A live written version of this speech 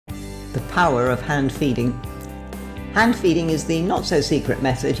The power of hand feeding. Hand feeding is the not-so-secret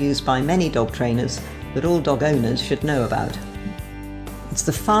method used by many dog trainers that all dog owners should know about. It's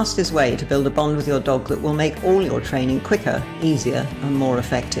the fastest way to build a bond with your dog that will make all your training quicker, easier, and more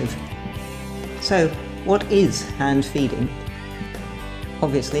effective. So, what is hand feeding?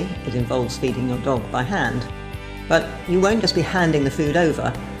 Obviously, it involves feeding your dog by hand. But you won't just be handing the food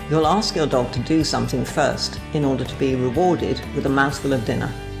over. You'll ask your dog to do something first in order to be rewarded with a mouthful of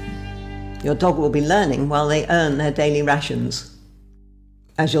dinner. Your dog will be learning while they earn their daily rations.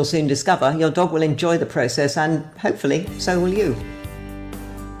 As you'll soon discover, your dog will enjoy the process and, hopefully, so will you.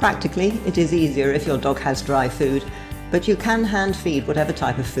 Practically, it is easier if your dog has dry food, but you can hand feed whatever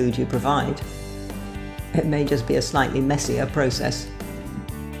type of food you provide. It may just be a slightly messier process.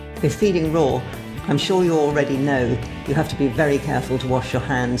 If feeding raw, I'm sure you already know you have to be very careful to wash your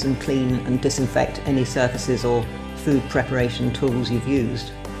hands and clean and disinfect any surfaces or food preparation tools you've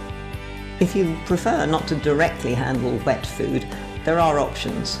used. If you prefer not to directly handle wet food, there are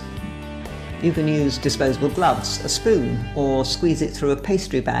options. You can use disposable gloves, a spoon, or squeeze it through a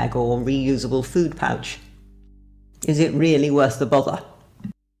pastry bag or reusable food pouch. Is it really worth the bother?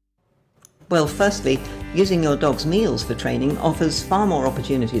 Well, firstly, using your dog's meals for training offers far more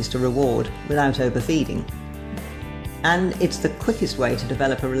opportunities to reward without overfeeding. And it's the quickest way to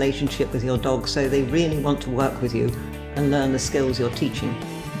develop a relationship with your dog so they really want to work with you and learn the skills you're teaching.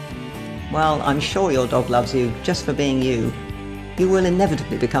 While I'm sure your dog loves you just for being you, you will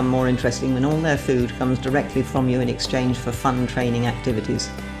inevitably become more interesting when all their food comes directly from you in exchange for fun training activities.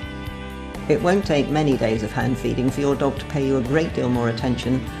 It won't take many days of hand feeding for your dog to pay you a great deal more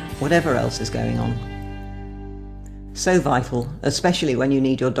attention, whatever else is going on. So vital, especially when you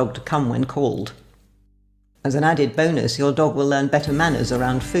need your dog to come when called. As an added bonus, your dog will learn better manners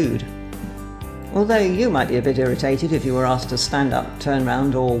around food. Although you might be a bit irritated if you were asked to stand up, turn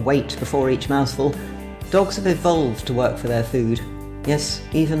round, or wait before each mouthful, dogs have evolved to work for their food. Yes,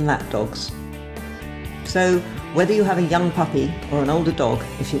 even lap dogs. So, whether you have a young puppy or an older dog,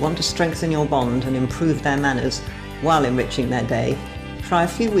 if you want to strengthen your bond and improve their manners while enriching their day, try a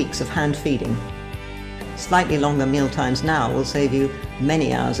few weeks of hand feeding. Slightly longer meal times now will save you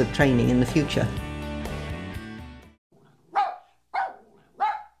many hours of training in the future.